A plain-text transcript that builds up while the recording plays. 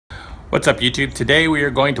What's up, YouTube? Today we are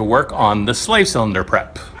going to work on the slave cylinder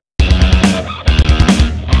prep.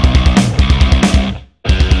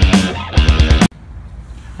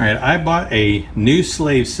 Alright, I bought a new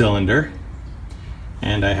slave cylinder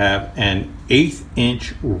and I have an 1/8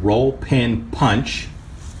 inch roll pin punch.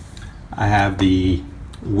 I have the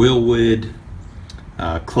Willwood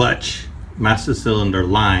clutch master cylinder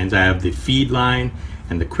lines. I have the feed line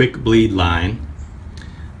and the quick bleed line.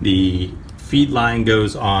 The feed line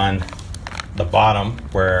goes on the bottom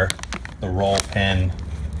where the roll pin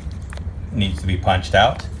needs to be punched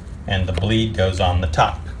out, and the bleed goes on the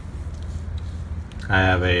top. I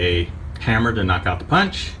have a hammer to knock out the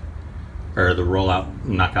punch, or the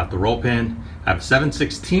knock out the roll pin. I have a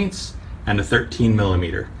 7/16 and a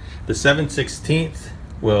 13mm. The 7/16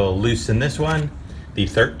 will loosen this one. The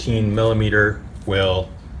 13mm will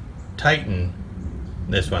tighten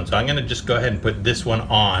this one. So I'm going to just go ahead and put this one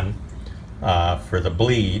on for the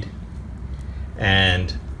bleed,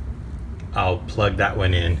 and I'll plug that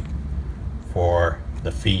one in for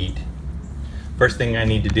the feed. First thing I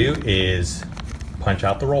need to do is punch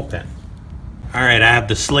out the roll pin. Alright, I have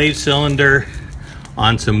the slave cylinder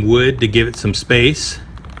on some wood to give it some space.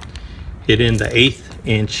 Hit in the 1/8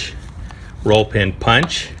 inch roll pin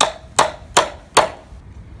punch.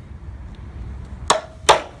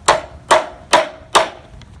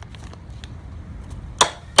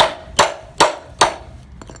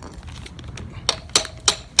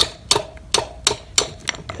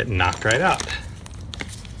 Get knocked right out.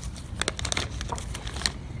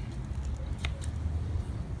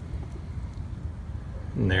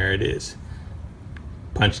 And there it is,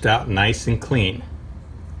 punched out nice and clean.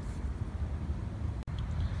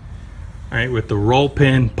 All right, with the roll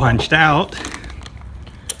pin punched out,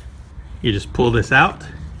 you just pull this out,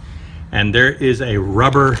 and there is a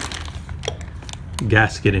rubber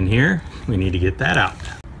gasket in here. We need to get that out.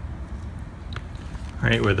 All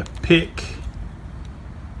right, with a pick,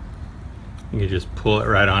 you just pull it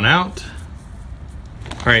right on out.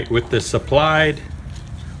 All right, with the supplied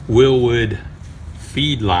Willwood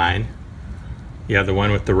feed line, you have the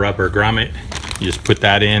one with the rubber grommet. You just put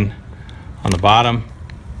that in on the bottom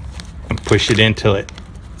and push it in till it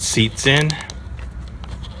seats in.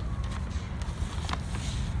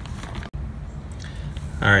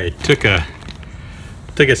 All right, took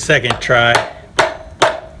a second try to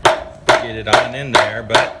get it on in there,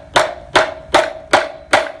 but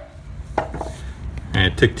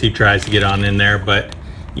it took 2 tries to get on in there. But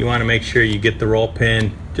you want to make sure you get the roll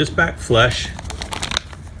pin just back flush.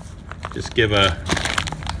 Just give a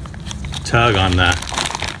tug on the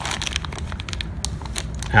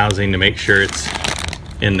housing to make sure it's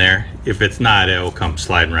in there. If it's not, it will come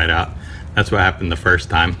sliding right out. That's what happened the first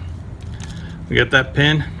time. We got that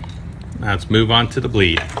pin. Now let's move on to the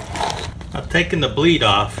bleed. Now, taking the bleed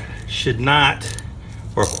off should not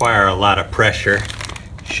require a lot of pressure.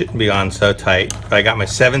 Shouldn't be on so tight. But I got my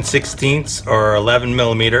 7/16 or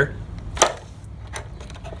 11mm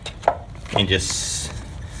and just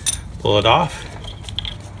pull it off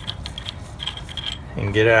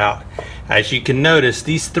and get it out. As you can notice,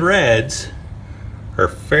 these threads are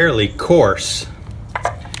fairly coarse,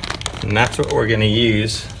 and that's what we're going to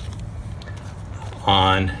use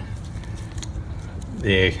on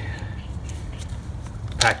the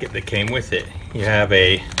packet that came with it. You have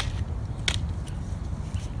a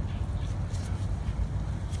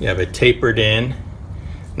tapered in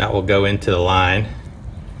that will go into the line,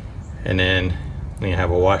 and then you have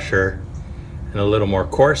a washer and a little more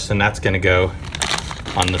coarse, and that's going to go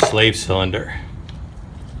on the slave cylinder.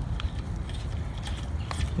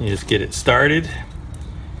 You just get it started.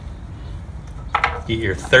 Get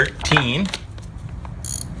your 13.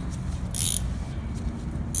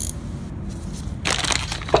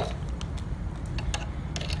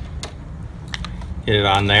 Get it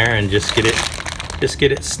on there and just get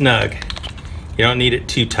it snug. You don't need it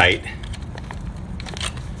too tight.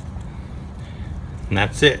 And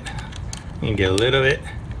that's it. You can get a little bit,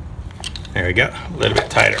 there we go, a little bit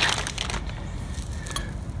tighter.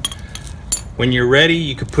 When you're ready,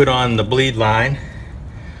 you can put on the bleed line.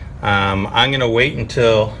 I'm gonna wait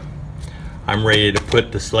until I'm ready to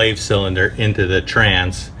put the slave cylinder into the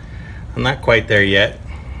trans. I'm not quite there yet.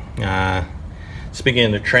 Speaking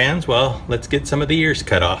of the trans, well, let's get some of the ears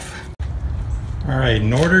cut off. All right,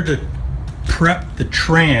 in order to prep the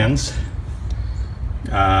trans,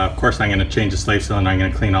 of course I'm going to change the slave cylinder. I'm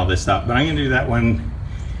going to clean all this up, but I'm going to do that when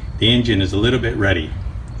the engine is a little bit ready.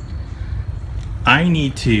 I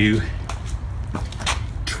need to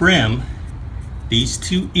trim these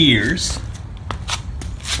two ears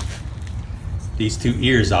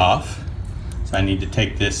off. So I need to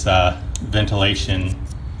take this ventilation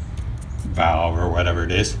valve or whatever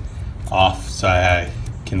it is off so I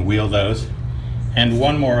can wheel those. And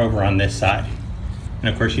one more over on this side. And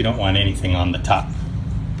of course you don't want anything on the top.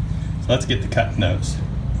 So let's get to cutting those.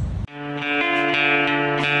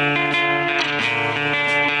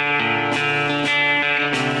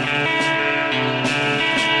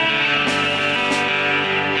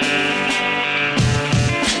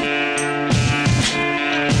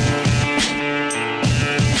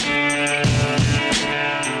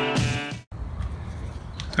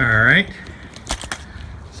 All right,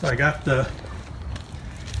 so I got the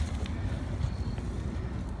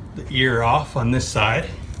ear off on this side.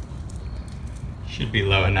 Should be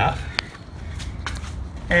low enough.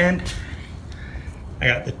 And I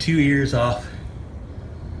got the two ears off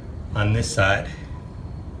on this side.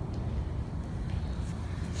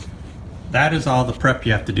 That is all the prep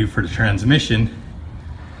you have to do for the transmission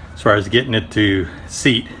as far as getting it to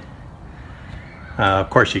seat. Of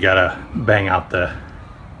course, you gotta bang out the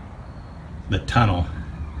tunnel.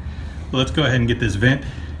 Well, let's go ahead and get this vent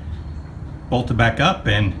bolted back up,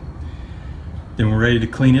 and then we're ready to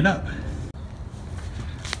clean it up.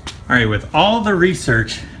 All right, with all the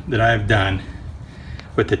research that I've done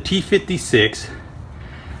with the T56,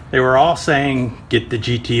 they were all saying get the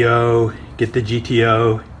GTO, get the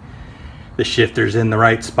GTO, the shifter's in the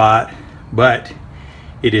right spot, but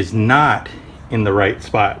it is not in the right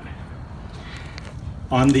spot.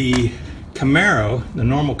 On the Camaro, the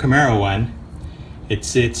normal Camaro one, it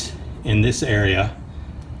sits in this area,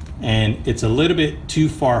 and it's a little bit too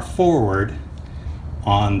far forward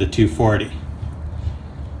on the 240.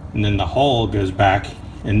 And then the hole goes back,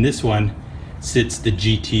 and this one sits the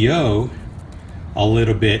GTO a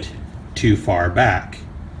little bit too far back.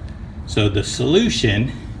 So the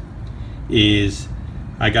solution is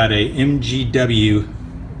I got a MGW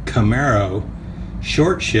Camaro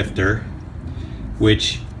short shifter,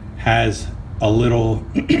 which has a little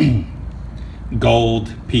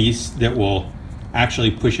gold piece that will actually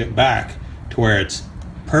push it back to where it's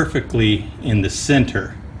perfectly in the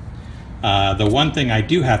center. The one thing I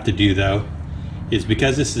do have to do though is,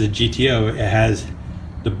 because this is a GTO, it has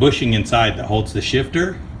the bushing inside that holds the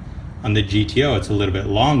shifter. On the GTO it's a little bit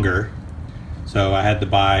longer, so I had to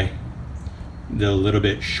buy the little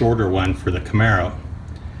bit shorter one for the Camaro,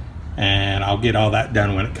 and I'll get all that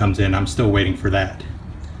done when it comes in. I'm still waiting for that.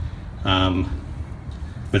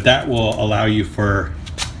 But that will allow you for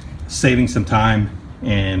saving some time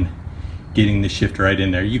and getting the shifter right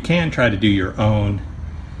in there. You can try to do your own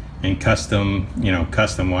and custom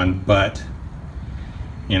one, but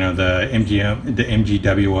you know, the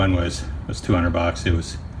MGW one was 200 bucks. It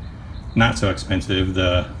was not so expensive.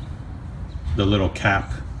 The little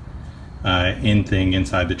cap in thing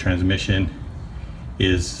inside the transmission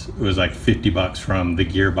was like 50 bucks from the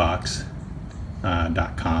gearbox.com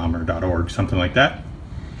or .org, something like that.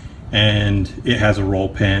 And it has a roll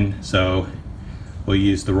pin, so we'll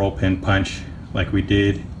use the roll pin punch like we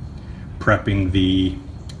did prepping the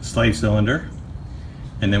slave cylinder,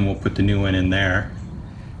 and then we'll put the new one in there,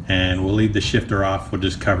 and we'll leave the shifter off. We'll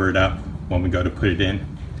just cover it up when we go to put it in.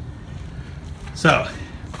 So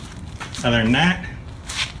other than that,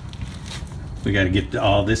 we got to get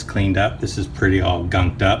all this cleaned up. This is pretty all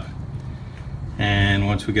gunked up, and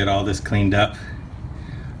once we get all this cleaned up,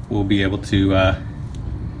 we'll be able to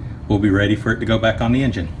we'll be ready for it to go back on the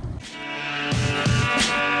engine.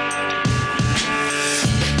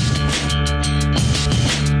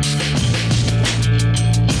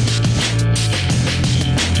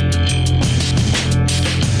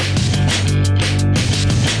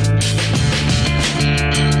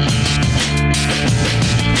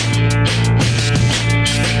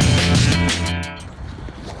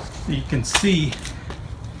 You can see,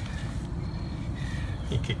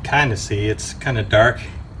 you can kind of see, it's kind of dark.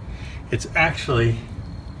 It's actually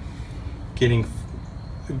getting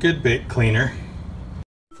a good bit cleaner.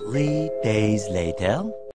 3 days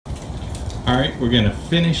later. All right, we're gonna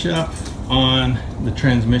finish up on the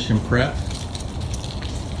transmission prep,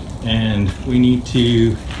 and we need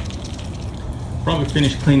to probably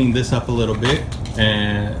finish cleaning this up a little bit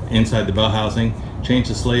inside the bell housing, change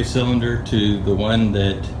the slave cylinder to the one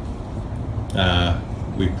that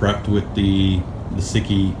we prepped with the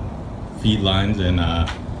Sikky feed lines and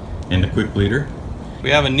the quick bleeder. We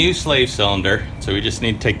have a new slave cylinder, so we just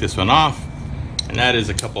need to take this one off, and that is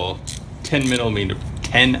a couple 10 millimeter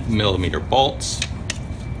bolts.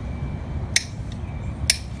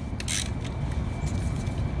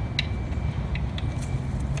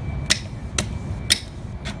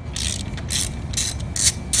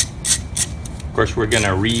 Of course, we're going to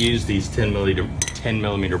reuse these 10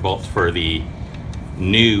 millimeter bolts for the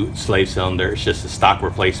new slave cylinder. It's just a stock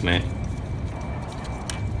replacement.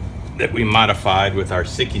 that we modified with our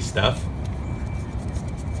Sikky stuff.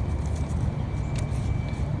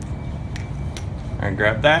 I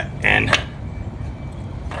grab that and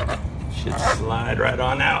should slide right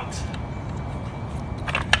on out.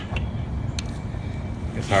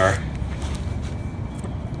 Here's our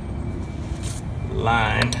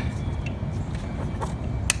line.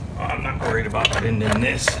 Oh, I'm not worried about bending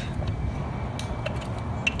this.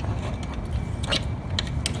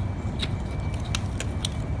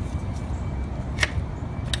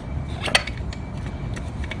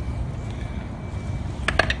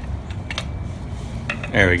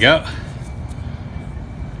 There we go.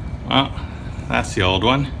 Well, that's the old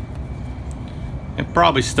one. It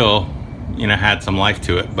probably still, you know, had some life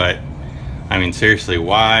to it, but I mean, seriously,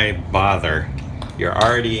 why bother? You're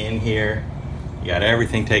already in here. You got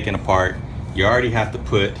everything taken apart. You already have to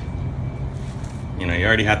put, you know, you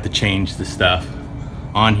already have to change the stuff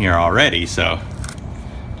on here already, so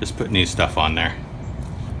just put new stuff on there.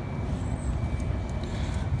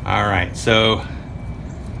 All right, so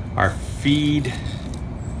our feed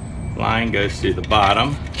line goes through the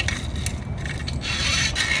bottom.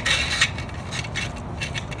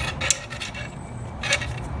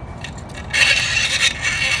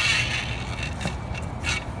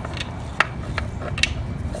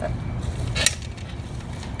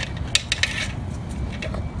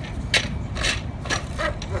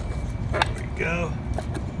 There we go.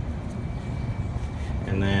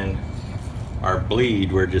 And then our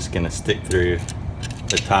bleed, we're just going to stick through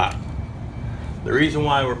the top. The reason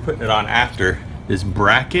why we're putting it on after this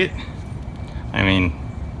bracket, I mean,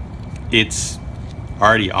 it's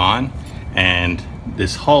already on and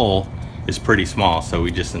this hole is pretty small, so we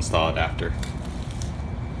just install it after.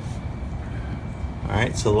 All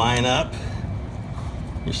right, so line up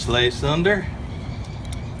your slave cylinder,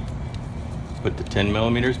 put the 10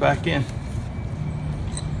 millimeters back in.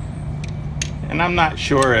 And I'm not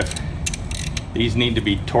sure if these need to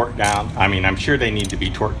be torqued down. I mean, I'm sure they need to be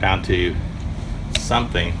torqued down to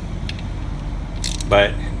something,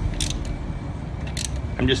 but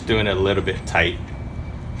I'm just doing it a little bit tight,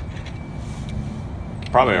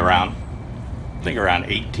 probably around, I think around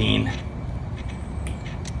 18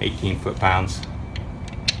 foot-pounds.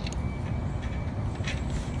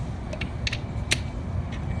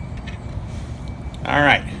 All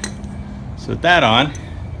right, so with that on,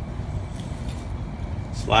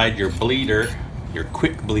 slide your bleeder, your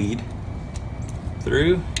quick bleed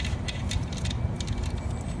through.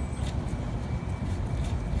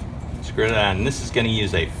 Screw it on, and this is going to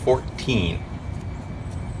use a 14.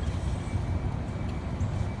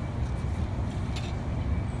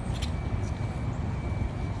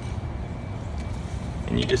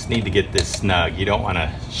 And you just need to get this snug. You don't want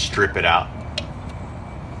to strip it out.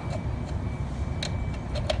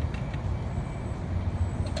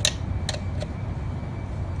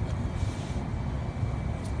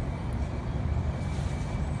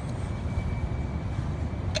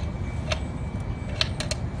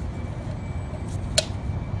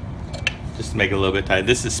 Just to make it a little bit tight.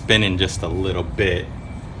 This is spinning just a little bit,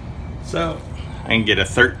 so I can get a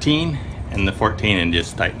 13 and the 14 and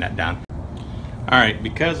just tighten that down. All right,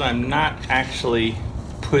 because I'm not actually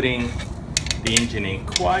putting the engine in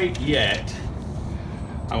quite yet,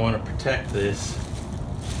 I want to protect this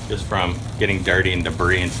just from getting dirty and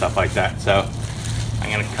debris and stuff like that. So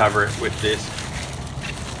I'm going to cover it with this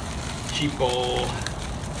cheap old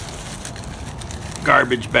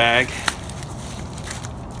garbage bag.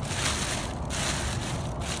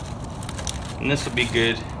 And this will be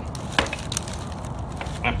good.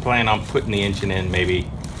 I plan on putting the engine in maybe,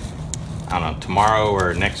 I don't know, tomorrow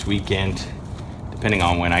or next weekend, depending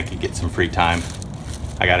on when I could get some free time.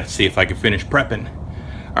 I gotta see if I can finish prepping.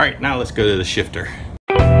 All right, now let's go to the shifter.